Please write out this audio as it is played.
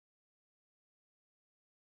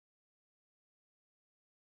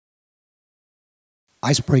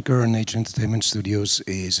Icebreaker Nature Entertainment Studios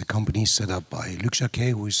is a company set up by Luc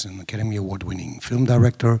Jacquet, who is an Academy Award-winning film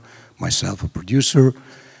director, myself a producer,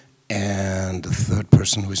 and the third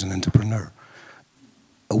person who is an entrepreneur.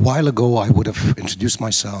 A while ago, I would have introduced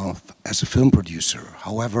myself as a film producer.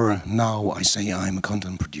 However, now I say I'm a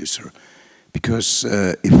content producer. Because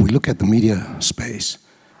if we look at the media space,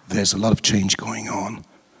 there's a lot of change going on.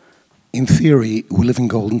 In theory, we live in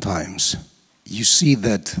golden times. You see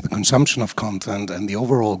that the consumption of content and the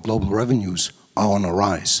overall global revenues are on a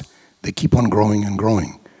rise. They keep on growing and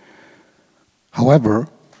growing. However,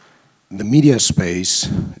 the media space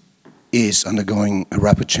is undergoing a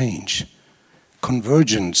rapid change.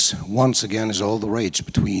 Convergence, once again, is all the rage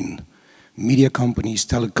between media companies,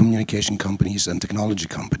 telecommunication companies, and technology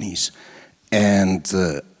companies. And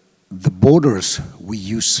the borders we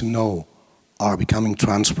used to know are becoming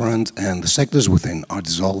transparent, and the sectors within are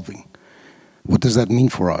dissolving. What does that mean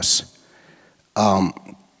for us?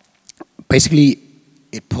 Basically,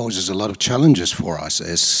 it poses a lot of challenges for us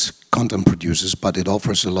as content producers, but it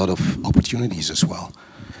offers a lot of opportunities as well.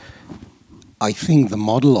 I think the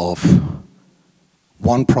model of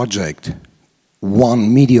one project,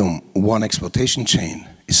 one medium, one exploitation chain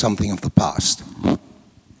is something of the past.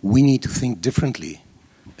 We need to think differently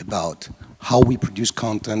about how we produce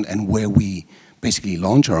content and where we basically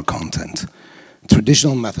launch our content.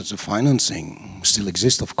 Traditional methods of financing still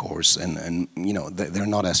exist, of course, and you know, they're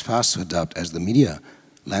not as fast to adapt as the media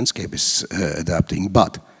landscape is adapting,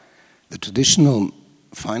 but the traditional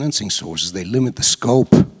financing sources, they limit the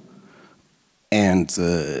scope and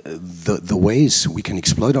the ways we can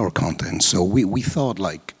exploit our content. So we thought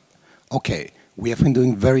like, okay, we have been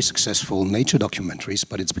doing very successful nature documentaries,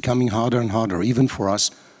 but it's becoming harder and harder, even for us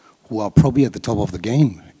who are probably at the top of the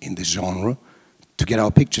game in this genre, to get our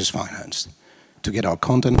pictures financed. To get our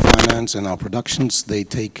content financed and our productions, they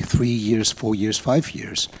take 3 years, 4 years, 5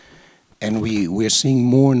 years. And we're seeing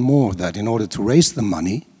more and more that in order to raise the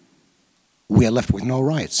money, we are left with no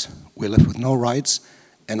rights. We're left with no rights,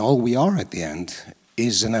 and all we are at the end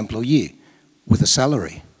is an employee with a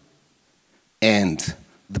salary. And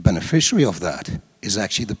the beneficiary of that is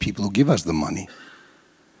actually the people who give us the money.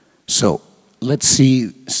 So let's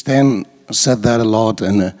see, Stan said that a lot,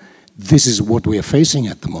 and this is what we are facing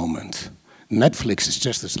at the moment. Netflix is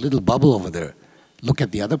just this little bubble over there. Look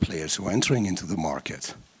at the other players who are entering into the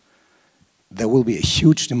market. There will be a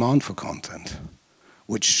huge demand for content,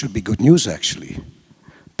 which should be good news actually.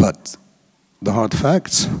 But the hard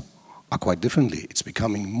facts are quite differently. It's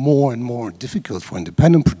becoming more and more difficult for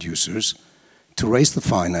independent producers to raise the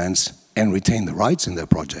finance and retain the rights in their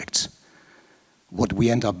projects. What we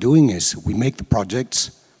end up doing is we make the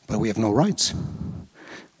projects, but we have no rights,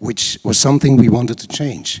 which was something we wanted to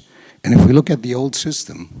change. And if we look at the old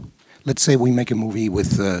system, let's say we make a movie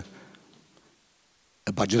with a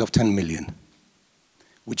budget of 10 million,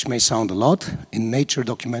 which may sound a lot. In nature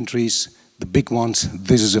documentaries, the big ones,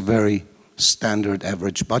 this is a very standard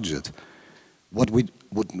average budget. What would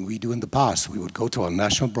we do in the past? We would go to our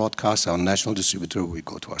national broadcaster, our national distributor, we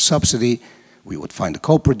go to our subsidy, we would find a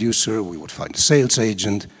co-producer, we would find a sales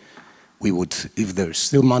agent, we would, if there's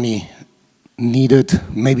still money needed,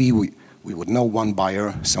 maybe we would know one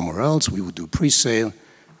buyer somewhere else, we would do pre-sale,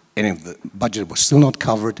 and if the budget was still not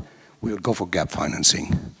covered, we would go for gap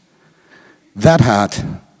financing. That had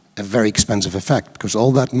a very expensive effect, because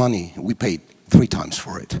all that money, we paid 3 times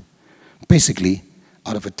for it. Basically,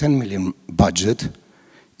 out of a 10 million budget,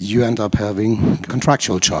 you end up having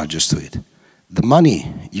contractual charges to it. The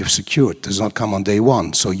money you've secured does not come on day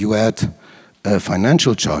one, so you add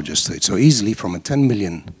financial charges to it. So easily from a 10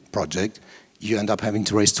 million project, you end up having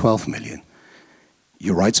to raise 12 million.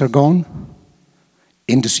 Your rights are gone.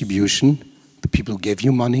 In distribution, the people who gave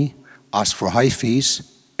you money ask for high fees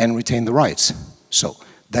and retain the rights. So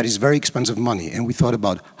that is very expensive money, and we thought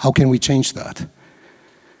about how can we change that?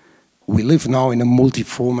 We live now in a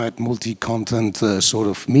multi-format, multi-content sort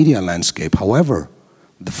of media landscape. However,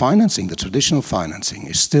 the financing, the traditional financing,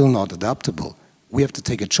 is still not adaptable. We have to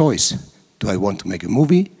take a choice. Do I want to make a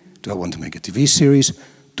movie? Do I want to make a TV series?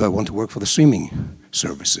 Do I want to work for the streaming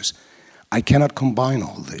services? I cannot combine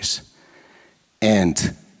all this.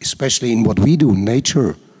 And especially in what we do,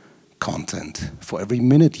 nature content, for every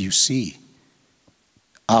minute you see,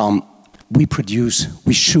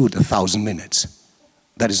 we shoot 1,000 minutes.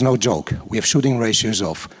 That is no joke. We have shooting ratios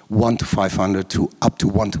of 1 to 500 to up to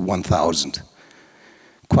 1 to 1,000.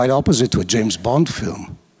 Quite opposite to a James Bond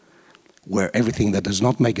film, where everything that does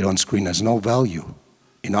not make it on screen has no value.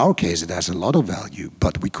 In our case, it has a lot of value,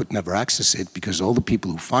 but we could never access it because all the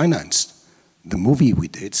people who financed the movie we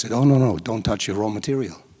did said, oh, no, don't touch your raw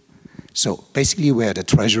material. So basically we had a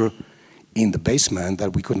treasure in the basement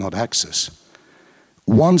that we could not access.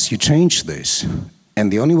 Once you change this,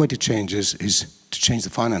 and the only way to change this is to change the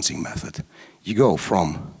financing method. You go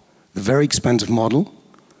from the very expensive model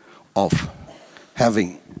of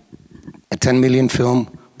having a 10 million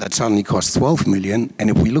film that suddenly costs 12 million, and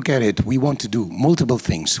if we look at it, we want to do multiple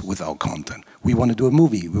things with our content. We want to do a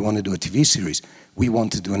movie, we want to do a TV series, we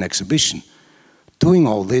want to do an exhibition. Doing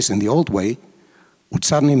all this in the old way would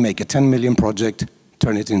suddenly make a 10 million project,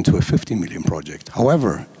 turn it into a 50 million project.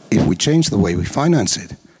 However, if we change the way we finance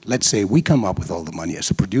it, let's say we come up with all the money as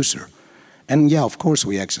a producer, and yeah, of course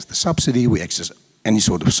we access the subsidy, we access any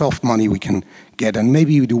sort of soft money we can get, and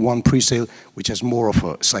maybe we do one pre-sale which has more of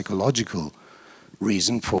a psychological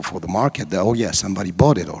reason for the market that, oh yeah, somebody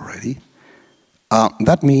bought it already.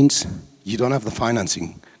 That means you don't have the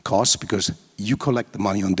financing costs because you collect the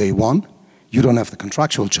money on day one, you don't have the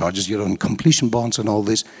contractual charges, you don't have completion bonds and all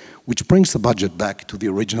this, which brings the budget back to the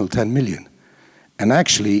original 10 million. And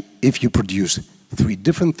actually, if you produce 3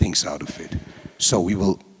 different things out of it, so we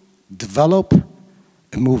will develop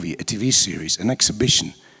a movie, a TV series, an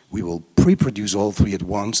exhibition, we will pre-produce all 3 at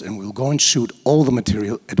once and we'll go and shoot all the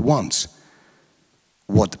material at once.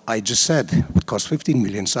 What I just said would cost 15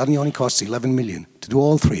 million, suddenly only costs 11 million to do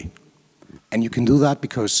all 3. And you can do that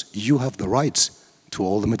because you have the rights to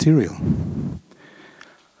all the material.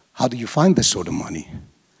 How do you find this sort of money?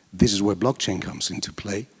 This is where blockchain comes into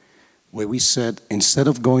play, where we said instead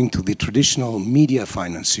of going to the traditional media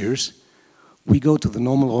financiers, we go to the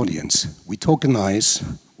normal audience. We tokenize,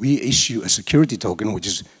 we issue a security token, which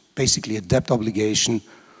is basically a debt obligation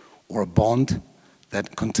or a bond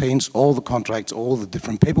that contains all the contracts, all the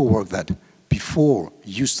different paperwork that before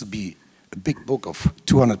used to be a big book of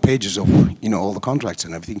 200 pages of all the contracts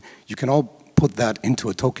and everything. You can all put that into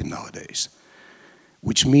a token nowadays,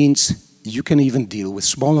 which means you can even deal with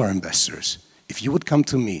smaller investors. If you would come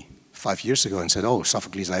to me 5 years ago and said, oh,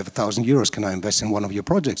 Sophokles, I have 1,000 euros, can I invest in one of your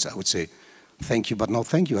projects? I would say, thank you, but no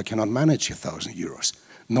thank you, I cannot manage your 1,000 euros.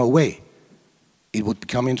 No way. It would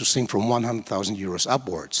become interesting from 100,000 euros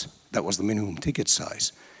upwards. That was the minimum ticket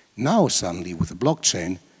size. Now suddenly with the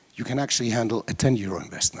blockchain, you can actually handle a 10 euro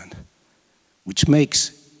investment, which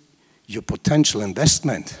makes your potential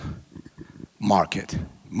investment market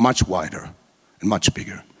much wider and much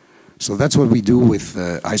bigger. So that's what we do with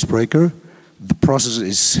Icebreaker. The process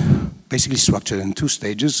is basically structured in 2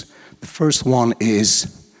 stages. The first one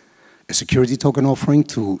is a security token offering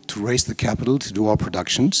to raise the capital to do our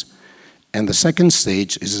productions. And the second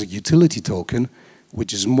stage is a utility token,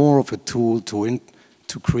 which is more of a tool to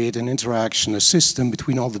create an interaction, a system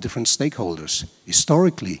between all the different stakeholders.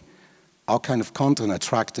 Historically, our kind of content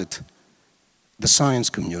attracted the science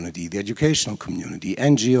community, the educational community,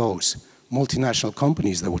 NGOs, multinational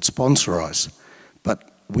companies that would sponsor us. But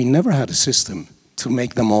we never had a system to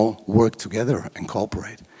make them all work together and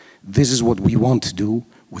cooperate. This is what we want to do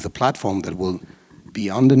with a platform that will be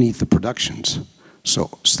underneath the productions. So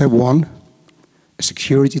step 1, a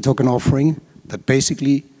security token offering that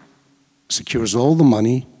basically secures all the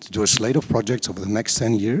money to do a slate of projects over the next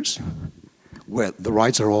 10 years, where the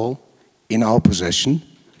rights are all in our possession,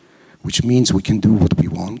 which means we can do what we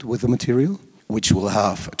want with the material, which will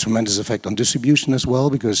have a tremendous effect on distribution as well,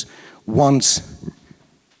 because once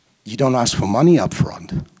you don't ask for money up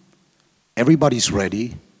front, everybody's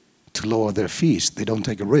ready to lower their fees. They don't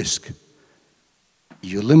take a risk.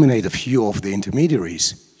 You eliminate a few of the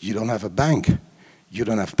intermediaries. You don't have a bank. You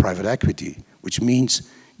don't have private equity, which means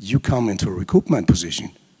you come into a recoupment position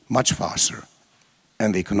much faster.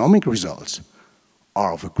 And the economic results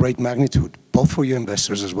are of a great magnitude, both for your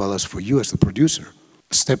investors as well as for you as the producer.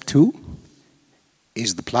 Step 2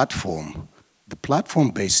 is the platform. The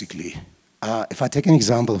platform basically, if I take an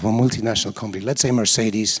example of a multinational company, let's say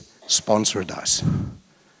Mercedes sponsored us.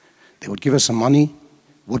 They would give us some money.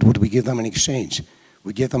 What would we give them in exchange?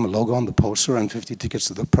 We give them a logo on the poster and 50 tickets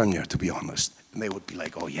to the premiere, to be honest. And they would be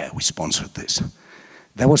like, oh yeah, we sponsored this.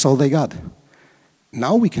 That was all they got.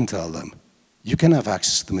 Now we can tell them, you can have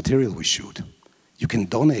access to the material we shoot. You can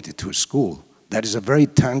donate it to a school. That is a very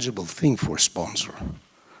tangible thing for a sponsor,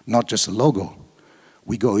 not just a logo.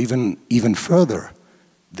 We go even further.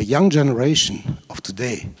 The young generation of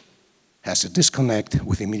today has a disconnect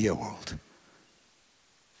with the media world.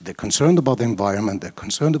 They're concerned about the environment, they're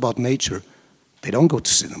concerned about nature. They don't go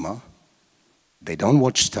to cinema, they don't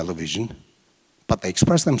watch television, but they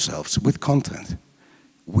express themselves with content.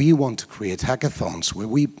 We want to create hackathons where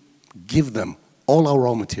we give them all our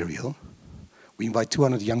raw material. We invite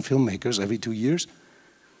 200 young filmmakers every 2 years,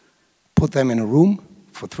 put them in a room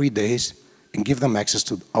for 3 days, and give them access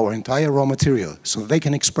to our entire raw material so they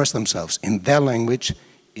can express themselves in their language,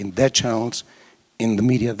 in their channels, in the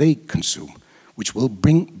media they consume, which will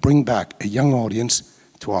bring back a young audience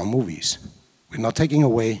to our movies. We're not taking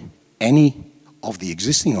away any of the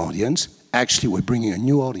existing audience. Actually, we're bringing a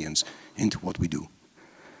new audience into what we do.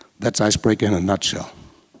 That's Icebreaker in a nutshell.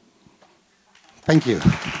 Thank you.